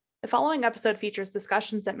following episode features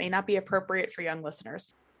discussions that may not be appropriate for young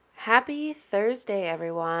listeners. Happy Thursday,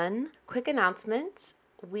 everyone. Quick announcements.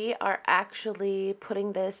 We are actually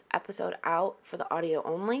putting this episode out for the audio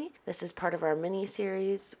only. This is part of our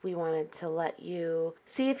mini-series. We wanted to let you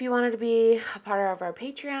see if you wanted to be a part of our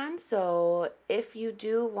Patreon. So if you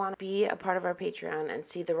do want to be a part of our Patreon and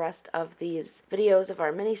see the rest of these videos of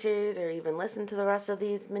our mini-series or even listen to the rest of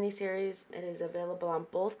these mini-series, it is available on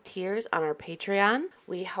both tiers on our Patreon.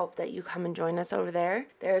 We hope that you come and join us over there.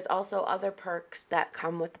 There's also other perks that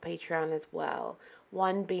come with the Patreon as well.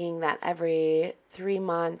 One being that every 3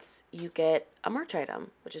 months you get a merch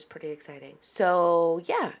item, which is pretty exciting. So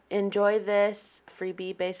yeah, enjoy this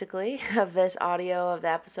freebie basically of this audio of the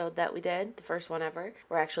episode that we did, the first one ever.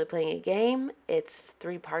 We're actually playing a game. It's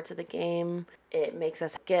 3 parts of the game. It makes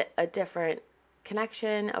us get a different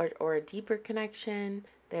connection or a deeper connection.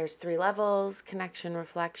 There's 3 levels: connection,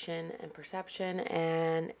 reflection, and perception,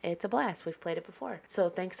 and it's a blast. We've played it before. So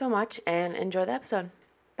thanks so much and enjoy the episode.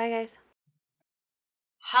 Bye guys.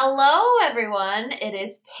 Hello, everyone. It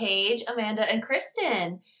is Paige, Amanda, and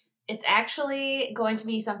Kristen. It's actually going to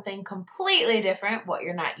be something completely different, what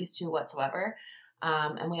you're not used to whatsoever.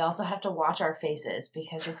 And we also have to watch our faces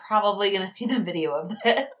because you're probably going to see the video of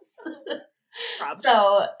this.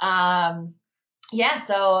 So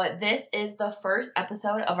this is the first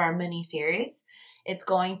episode of our mini-series. It's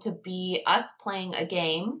going to be us playing a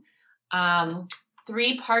game.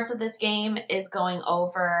 3 parts of this game is going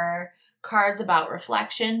over cards about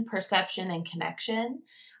reflection, perception, and connection.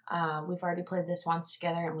 We've already played this once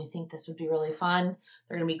together, and we think this would be really fun.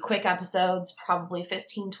 They're going to be quick episodes, probably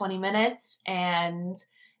 15-20 minutes, and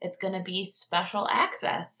it's going to be special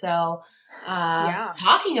access. So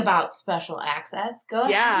talking about special access, go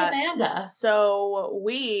ahead, Amanda. So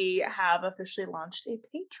we have officially launched a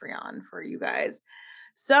Patreon for you guys.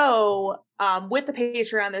 So with the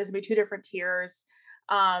Patreon, there's going to be 2 different tiers.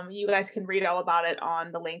 You guys can read all about it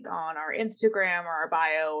on the link on our Instagram or our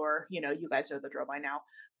bio, or, you guys know the drill by now.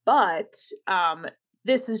 But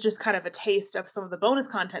this is just kind of a taste of some of the bonus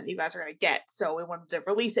content that you guys are going to get. So we wanted to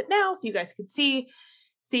release it now so you guys could see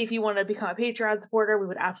if you want to become a Patreon supporter. We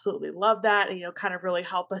would absolutely love that. And, kind of really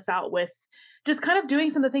help us out with just kind of doing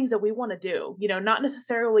some of the things that we want to do, not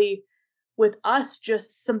necessarily with us,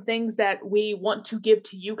 just some things that we want to give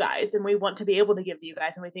to you guys and we want to be able to give to you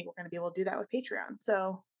guys. And we think we're going to be able to do that with Patreon.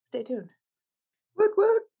 So stay tuned. Woot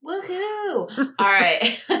woot. Woohoo. All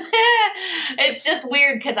right. It's just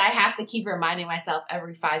weird because I have to keep reminding myself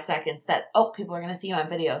every 5 seconds that, people are going to see you on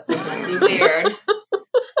video. So don't be weird.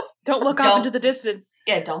 Don't look off into the distance.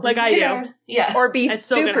 Yeah, don't be like weird. I do. Yeah. Or be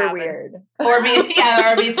super weird. Or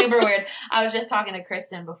be super weird. I was just talking to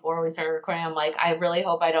Kristen before we started recording. I'm like, I really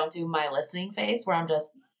hope I don't do my listening face where I'm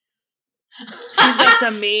just She's got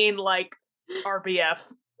some mean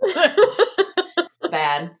RBF.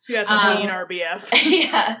 Bad. She got some mean RBF.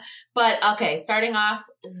 Yeah. But okay, starting off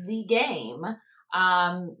the game,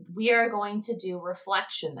 we are going to do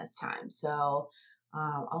reflection this time. So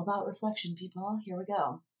all about reflection, people. Here we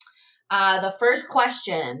go. The first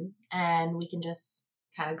question, and we can just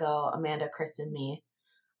kind of go Amanda, Kristen, me.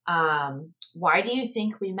 Why do you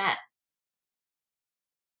think we met?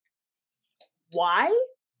 Why?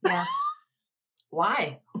 Yeah.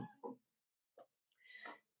 Why?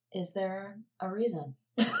 Is there a reason?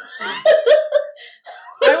 I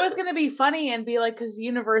was going to be funny and be like, because the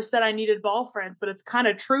universe said I needed ball friends, but it's kind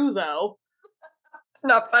of true, though. It's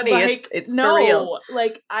not funny. It's for real.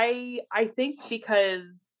 I think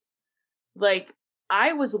because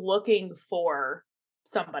I was looking for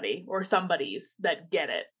somebody or somebodies that get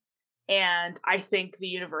it. And I think the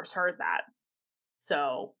universe heard that.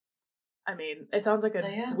 So, I mean, it sounds like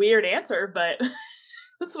a weird answer, but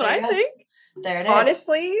that's what I think. There it is.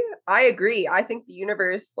 Honestly, I agree. I think the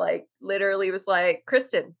universe literally was like,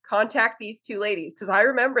 Kristen, contact these 2 ladies. Because I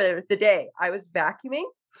remember the day I was vacuuming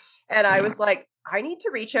and I was like, I need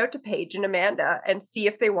to reach out to Paige and Amanda and see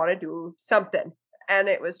if they want to do something. And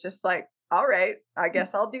it was just like, all right, I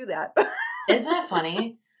guess I'll do that. Isn't that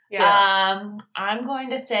funny? Yeah. I'm going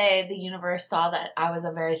to say the universe saw that I was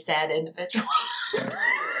a very sad individual.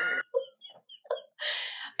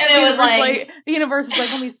 And it was like the universe is like,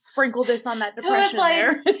 let me sprinkle this on that depression.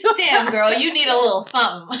 It was like, damn girl, you need a little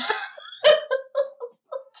something.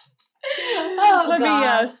 Let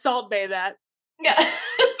me salt bay that. Yeah.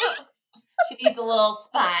 She needs a little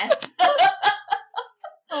spice.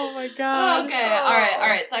 Oh my god. Okay. All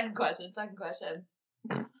right. Second question.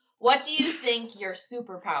 What do you think your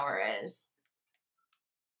superpower is?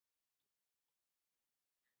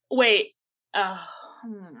 Wait.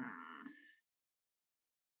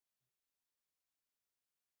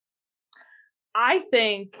 I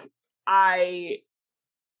think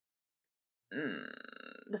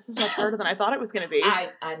this is much harder than I thought it was going to be.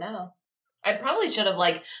 I know. I probably should have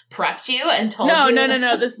like prepped you and told No, you.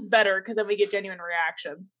 no. This is better because then we get genuine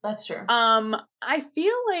reactions. That's true. I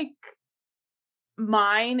feel like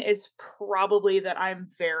mine is probably that I'm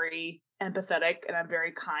very empathetic and I'm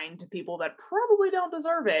very kind to people that probably don't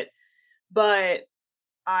deserve it. But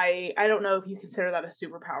I don't know if you consider that a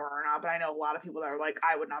superpower or not, but I know a lot of people that are like,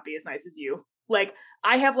 I would not be as nice as you. Like,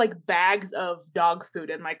 I have like bags of dog food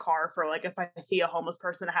in my car for like if I see a homeless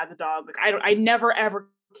person that has a dog. Like I never ever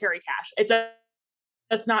carry cash.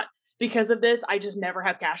 That's not because of this. I just never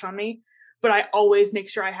have cash on me. But I always make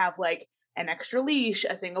sure I have like an extra leash,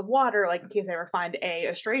 a thing of water, like in case I ever find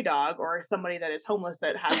a stray dog or somebody that is homeless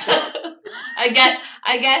that has dog.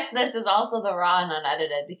 I guess this is also the raw and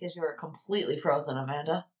unedited because you were completely frozen,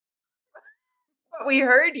 Amanda. We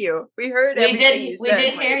heard you. We heard We everything did. you We said.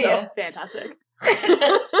 did hear you. Fantastic.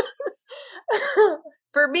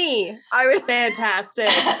 For me, I would Fantastic.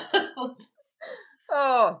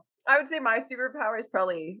 I would say my superpower is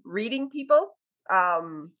probably reading people. I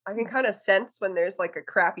can kind of sense when there's like a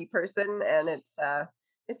crappy person, and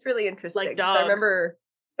it's really interesting. Like 'Cause dogs. I remember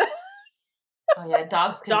Oh yeah,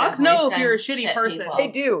 dogs can Dogs definitely know if you're a sense shitty shit person. people.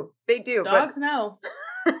 they do. Dogs know.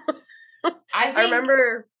 I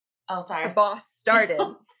remember Oh, sorry. the boss started.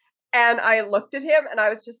 And I looked at him and I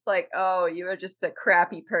was just like, oh, you are just a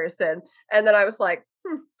crappy person. And then I was like,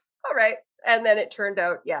 all right. And then it turned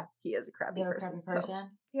out, yeah, he is a crappy person. So,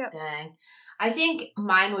 yeah. Dang. I think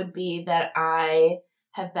mine would be that I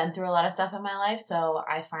have been through a lot of stuff in my life. So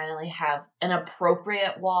I finally have an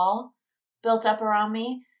appropriate wall built up around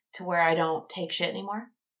me to where I don't take shit anymore.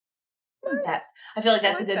 Nice. I feel like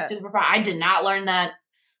that's a good superpower. I did not learn that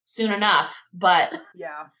soon enough, but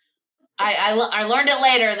yeah. I learned it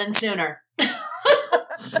later than sooner.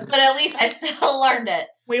 But at least I still learned it.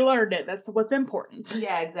 We learned it. That's what's important.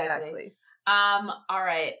 Yeah, exactly. All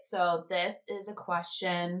right. So this is a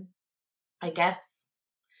question. I guess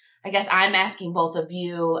I'm asking both of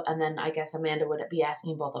you, and then I guess Amanda would be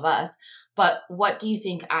asking both of us. But what do you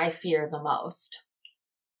think I fear the most?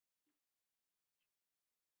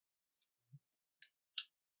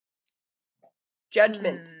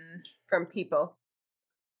 Judgment from people.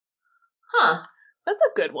 Huh. That's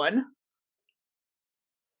a good one.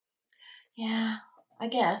 Yeah, I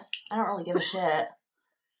guess. I don't really give a shit.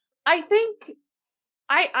 I think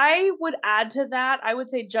I would add to that. I would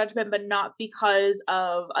say judgment, but not because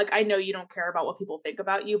of, like, I know you don't care about what people think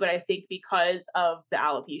about you, but I think because of the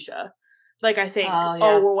alopecia. Like, I think,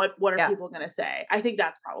 well, what are people going to say? I think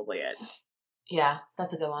that's probably it. Yeah,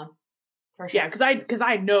 that's a good one. For sure. Yeah, because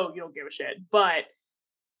I know you don't give a shit, but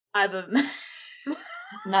other than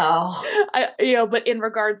no. But in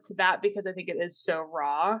regards to that, because I think it is so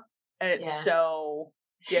raw and it's so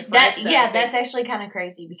different. That's actually kind of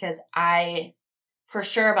crazy because for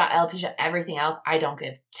sure about alopecia, everything else, I don't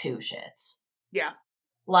give two shits. Yeah.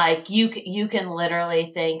 Like you can literally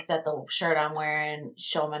think that the shirt I'm wearing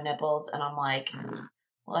show my nipples, and I'm like,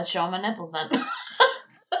 well, let's show my nipples then.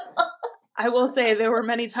 I will say there were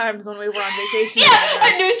many times when we were on vacation.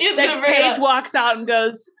 I knew she was going to bring it up. Paige walks out and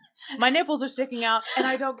goes, my nipples are sticking out and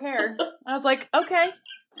I don't care. I was like, okay.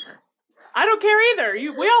 I don't care either.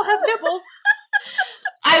 We all have nipples.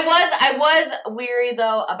 I was weary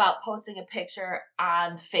though about posting a picture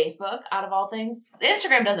on Facebook out of all things.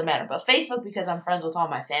 Instagram doesn't matter, but Facebook because I'm friends with all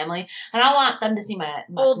my family and I want them to see my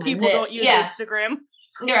old people don't use Instagram.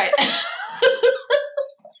 You're right.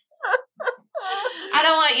 I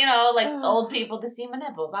don't want, old people to see my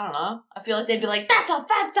nipples. I don't know. I feel like they'd be like, that's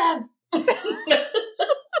offensive.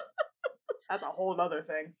 That's a whole other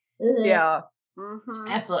thing. Mm-hmm. Yeah. Mm-hmm.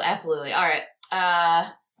 Absolutely. All right.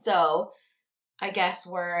 So I guess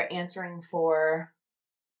we're answering for,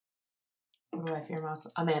 what do I fear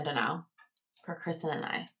most? Amanda now. For Kristen and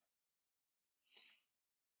I.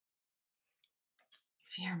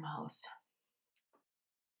 Fear most.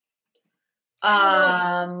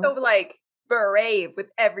 So brave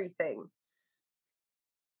with everything.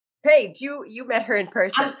 Paige, you met her in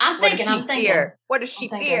person. I'm thinking. What does she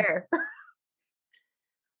fear?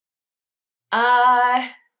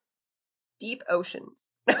 Deep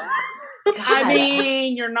oceans. I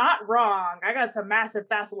mean, you're not wrong. I got some massive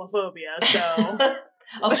thalassophobia, so.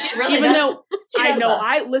 Oh, she really Even does. though I know,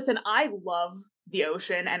 I love the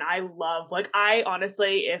ocean, and I love, I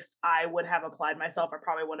honestly, if I would have applied myself, I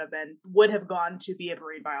probably would have gone to be a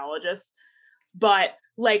marine biologist. But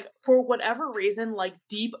for whatever reason,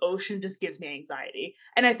 deep ocean just gives me anxiety.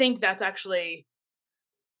 And I think that's actually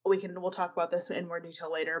we'll talk about this in more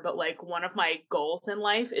detail later, but like one of my goals in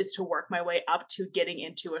life is to work my way up to getting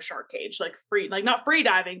into a shark cage, like not free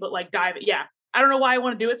diving, but like diving. Yeah. I don't know why I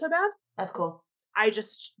want to do it so bad. That's cool. I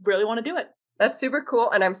just really want to do it. That's super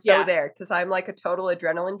cool, and I'm so there because I'm like a total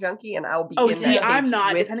adrenaline junkie, and I'll be. Oh, in see, that I'm cage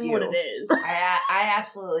not. with Depending you. on what it is. I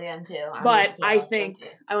absolutely am too. But I think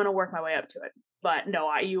I want to work my way up to it. But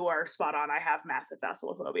no, you are spot on. I have massive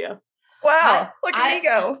thalassophobia. Wow, look at me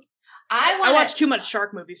go. I watch too much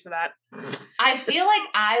shark movies for that. I feel like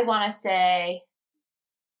I want to say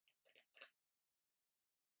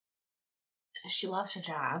she loves her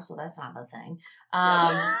job, so that's not the thing.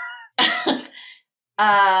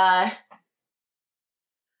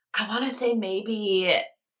 I want to say maybe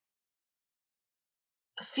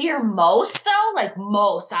fear most, though, like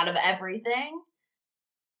most out of everything.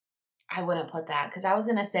 I wouldn't put that because I was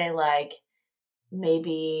going to say like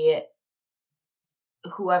maybe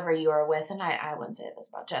whoever you are with, and I wouldn't say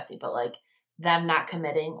this about Jessie, but like them not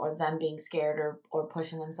committing or them being scared or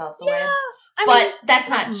pushing themselves away. But that's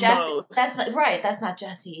not Jessie. That's not right. That's not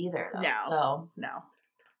Jessie either, though. No. So no.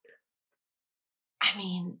 I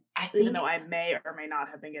mean, I think even though I may or may not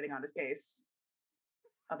have been getting on his case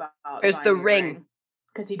about there's the ring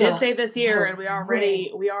because he did save this year, and we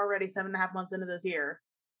already 7.5 months into this year.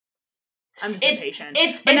 I'm just impatient.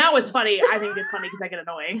 But now it's funny. I think it's funny because I get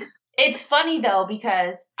annoying. It's funny though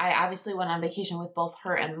because I obviously went on vacation with both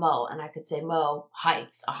her and Mo, and I could say Mo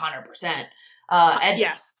heights 100%. And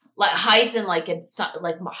yes, like heights and like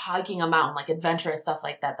hiking a mountain, like adventurous stuff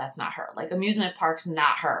like that. That's not her. Like amusement parks,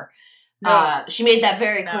 not her. No. She made that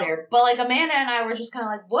very clear. But like Amanda and I were just kind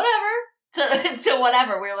of like whatever to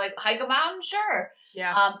whatever. We were like hike a mountain, sure.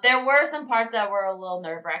 Yeah. There were some parts that were a little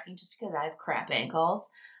nerve wracking just because I have crap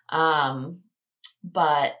ankles.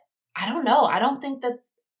 But I don't know. I don't think that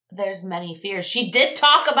there's many fears. She did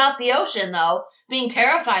talk about the ocean though, being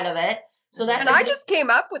terrified of it. So that's. And I just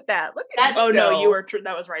came up with that. Look at that. Oh no, you were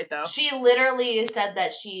that was right though. She literally said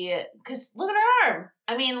that because look at her arm.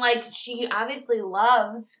 I mean, like she obviously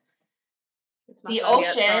loves the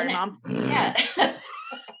ocean. Sorry, Mom. Yeah.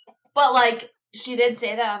 But like she did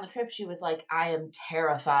say that on the trip. She was like, I am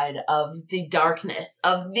terrified of the darkness,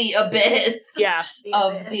 of the abyss. Yeah.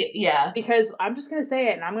 Yeah. Because I'm just going to say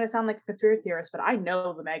it, and I'm going to sound like a conspiracy theorist, but I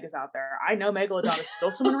know the Meg is out there. I know Megalodon is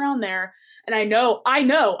still swimming around there. And I know, I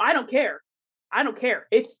don't care. I don't care.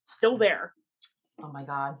 It's still there. Oh my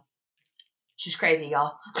God. She's crazy,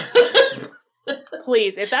 y'all.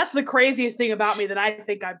 Please, if that's the craziest thing about me, then I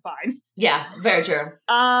think I'm fine. Yeah, very true.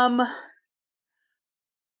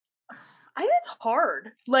 It's hard.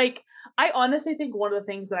 Like, I honestly think one of the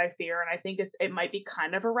things that I fear, and I think it might be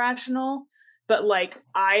kind of irrational, but like,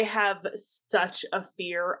 I have such a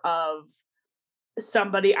fear of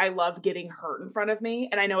somebody I love getting hurt in front of me.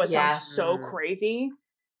 And I know it sounds so crazy,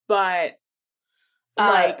 but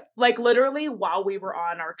like literally while we were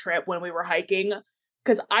on our trip, when we were hiking,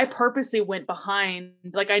 because I purposely went behind,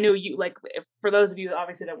 like I know you, like for those of you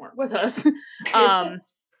obviously that weren't with us,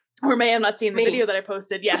 or may have not seen the video that I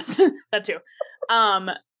posted. Yes, that too.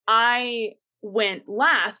 I went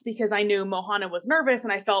last because I knew Mohana was nervous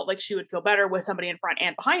and I felt like she would feel better with somebody in front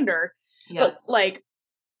and behind her. Yeah. But like,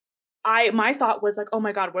 my thought was like, oh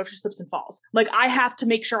my God, what if she slips and falls? Like, I have to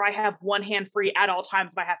make sure I have one hand free at all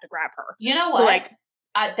times if I have to grab her. You know what? So like,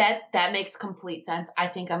 that makes complete sense. I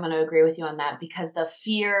think I'm going to agree with you on that because the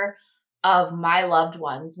fear of my loved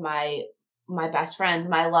ones, my best friends,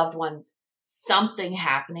 my loved ones, something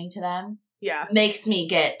happening to them makes me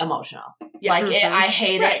get emotional. Yeah. Like I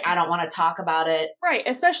hate it. I don't want to talk about it. Right.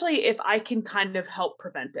 Especially if I can kind of help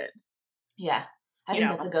prevent it. Yeah. I think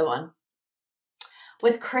that's a good one.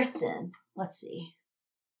 With Kristen, let's see.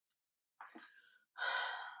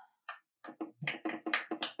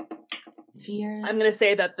 Fears. I'm going to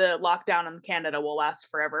say that the lockdown in Canada will last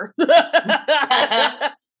forever. Oh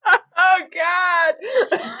God.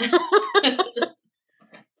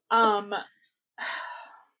 I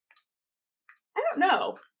don't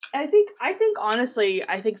know. I think honestly,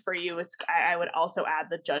 I think for you, I would also add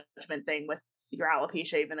the judgment thing with your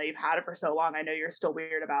alopecia, even though you've had it for so long. I know you're still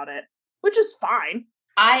weird about it, which is fine.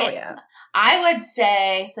 I would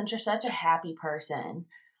say, since you're such a happy person,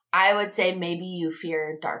 I would say maybe you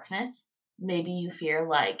fear darkness. Maybe you fear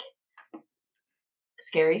like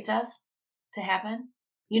scary stuff to happen.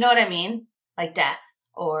 You know what I mean? Like death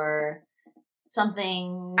or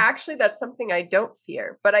something. Actually, that's something I don't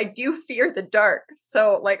fear, but I do fear the dark.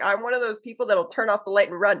 So like, I'm one of those people that'll turn off the light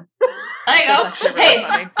and run. There you go. Hey,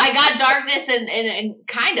 funny. I got darkness in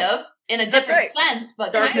kind of in a different sense,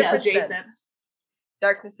 but darkness kind of adjacent.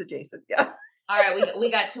 Darkness adjacent. Yeah. All right, we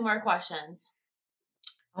got 2 more questions.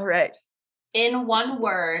 All right. In one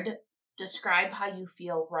word, describe how you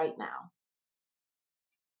feel right now.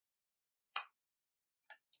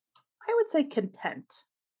 I would say content.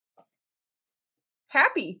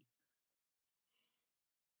 Happy.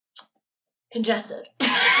 Congested.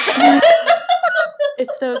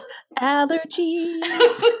 It's those allergies.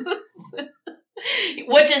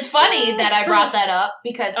 Which is funny that I brought that up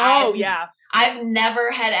because I've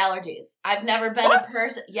never had allergies. I've never been a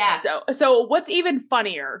person. Yeah. So what's even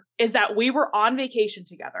funnier is that we were on vacation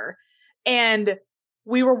together and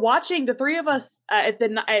we were watching, the three of us at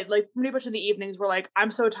like pretty much in the evenings. We're like, I'm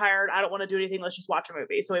so tired. I don't want to do anything. Let's just watch a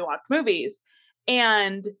movie. So we watched movies.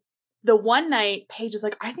 And the one night Paige is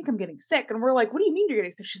like, I think I'm getting sick. And we're like, what do you mean you're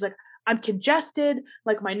getting sick? She's like, I'm congested.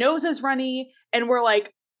 Like my nose is runny. And we're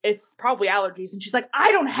like, it's probably allergies. And she's like,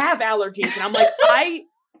 I don't have allergies. And I'm like, I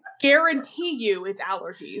guarantee you it's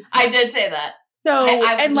allergies. I did say that. So,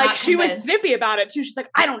 and like she was snippy about it too. She's like,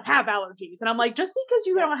 I don't have allergies. And I'm like, just because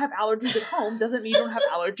you don't have allergies at home doesn't mean you don't have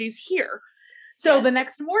allergies here. So the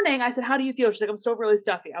next morning I said, how do you feel? She's like, I'm still really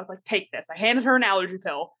stuffy. I was like, take this. I handed her an allergy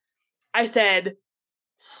pill. I said,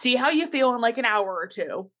 see how you feel in like an hour or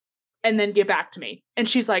two and then get back to me. And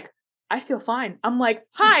she's like, I feel fine. I'm like,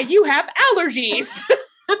 hi, you have allergies.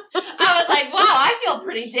 I was like, wow, I feel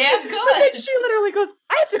pretty damn good. And then she literally goes,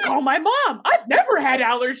 I have to call my mom. I've never had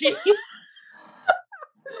allergies.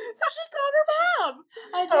 So she called her mom.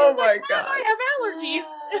 Oh my God. I have allergies.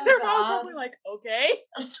 And her mom's probably like, okay.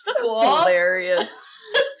 That's cool. That's hilarious.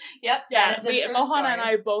 Yep. Yeah, Mohana and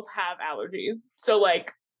I both have allergies. So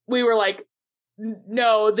like, we were like,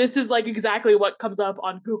 no, this is like exactly what comes up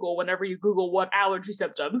on Google whenever you Google what allergy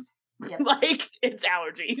symptoms. Yep. Like, it's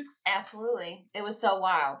allergies. Absolutely. It was so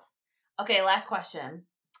wild. Okay, last question.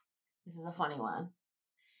 This is a funny one.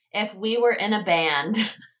 If we were in a band,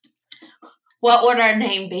 what would our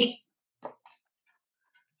name be?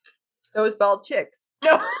 Those Bald Chicks.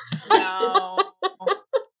 No.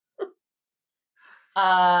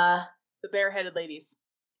 The Bareheaded Ladies.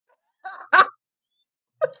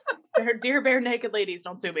 Dear Bare Naked Ladies,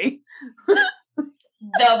 don't sue me.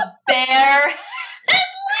 The Bareheaded Ladies!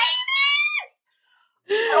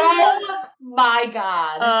 Oh my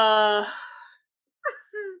God.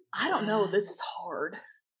 I don't know. This is hard.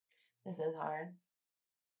 This is hard.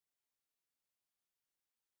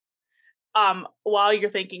 While you're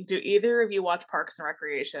thinking, do either of you watch Parks and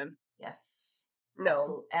Recreation? Yes.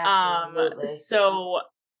 No. Absolutely. So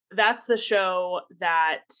that's the show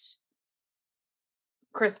that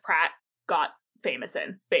Chris Pratt got famous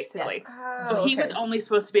in, basically. Yeah. So he was only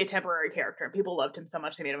supposed to be a temporary character, and people loved him so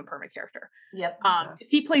much they made him a permanent character. Yep.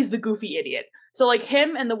 He plays the goofy idiot. So like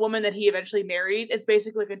him and the woman that he eventually marries, it's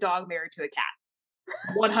basically like a dog married to a cat.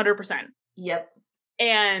 100%. Yep.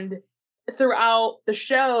 And throughout the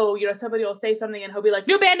show, you know, somebody will say something and he'll be like,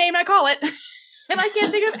 new band name, I call it. And I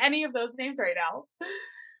can't think of any of those names right now.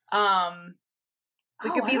 We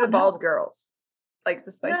could be the Bald Girls. Like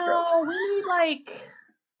the Spice Girls. No, we need like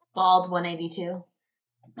Bald 182.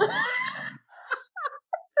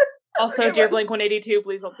 Also, dear Blink 182,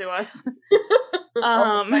 please don't sue us.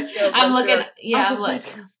 I'm looking. Yeah, I'm like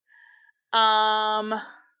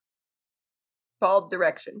Bald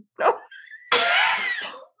Direction. No.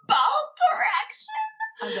 Bald Direction.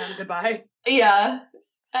 I'm done. Goodbye. Yeah,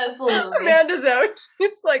 absolutely. Amanda's out.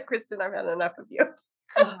 It's like, Kristen, I've had enough of you.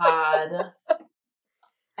 God.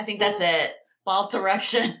 I think that's it. Bald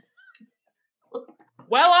Direction.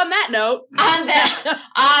 Well, on that note. On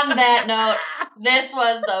that note, this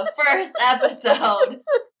was the first episode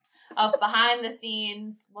of Behind the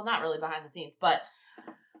Scenes. Well, not really behind the scenes, but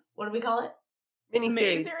what do we call it?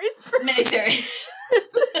 Miniseries. Miniseries.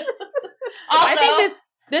 Also, I think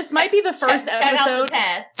this might be the first episode. Check out the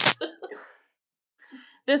tats.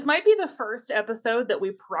 This might be the first episode that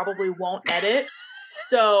we probably won't edit.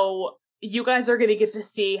 So you guys are going to get to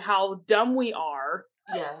see how dumb we are.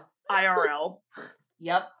 Yeah. IRL.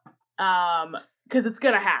 Yep. Because it's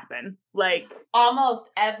going to happen. Like almost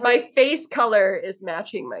every. My face color is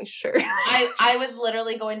matching my shirt. I was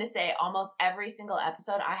literally going to say almost every single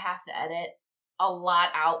episode I have to edit a lot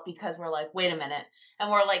out because we're like, wait a minute. And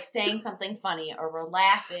we're like saying something funny or we're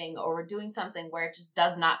laughing or we're doing something where it just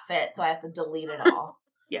does not fit. So I have to delete it all.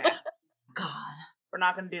 Yeah. God. We're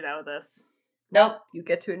not going to do that with this. Nope. You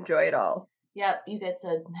get to enjoy it all. Yep. You get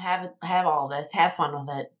to have all this. Have fun with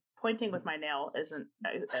it. Pointing with my nail isn't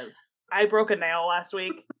as... I broke a nail last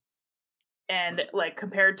week. And like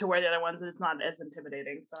compared to where the other ones, it's not as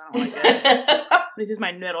intimidating. So I don't like it. This is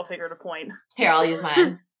my middle finger to point. Here, I'll use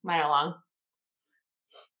mine. Mine are long.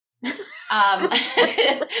 Anyways,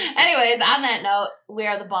 on that note, we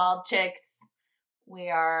are the Bald Chicks. We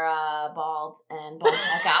are bald and bald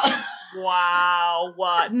back out. Wow.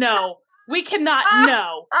 What? No, we cannot.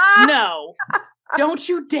 No. No. Don't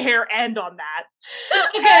you dare end on that.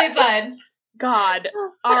 Okay, fine. God.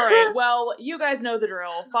 All right. Well, you guys know the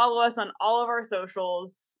drill. Follow us on all of our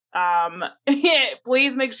socials.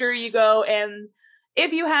 Please make sure you go, and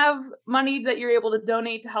if you have money that you're able to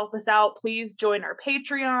donate to help us out, please join our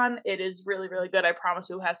Patreon. It is really, really good. I promise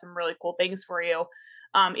we'll have some really cool things for you.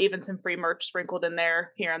 Even some free merch sprinkled in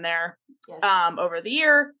there here and there. Yes. Over the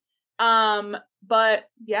year. But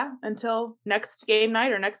yeah, until next game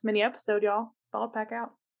night or next mini episode, y'all. Bald Pack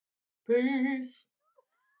out. Peace.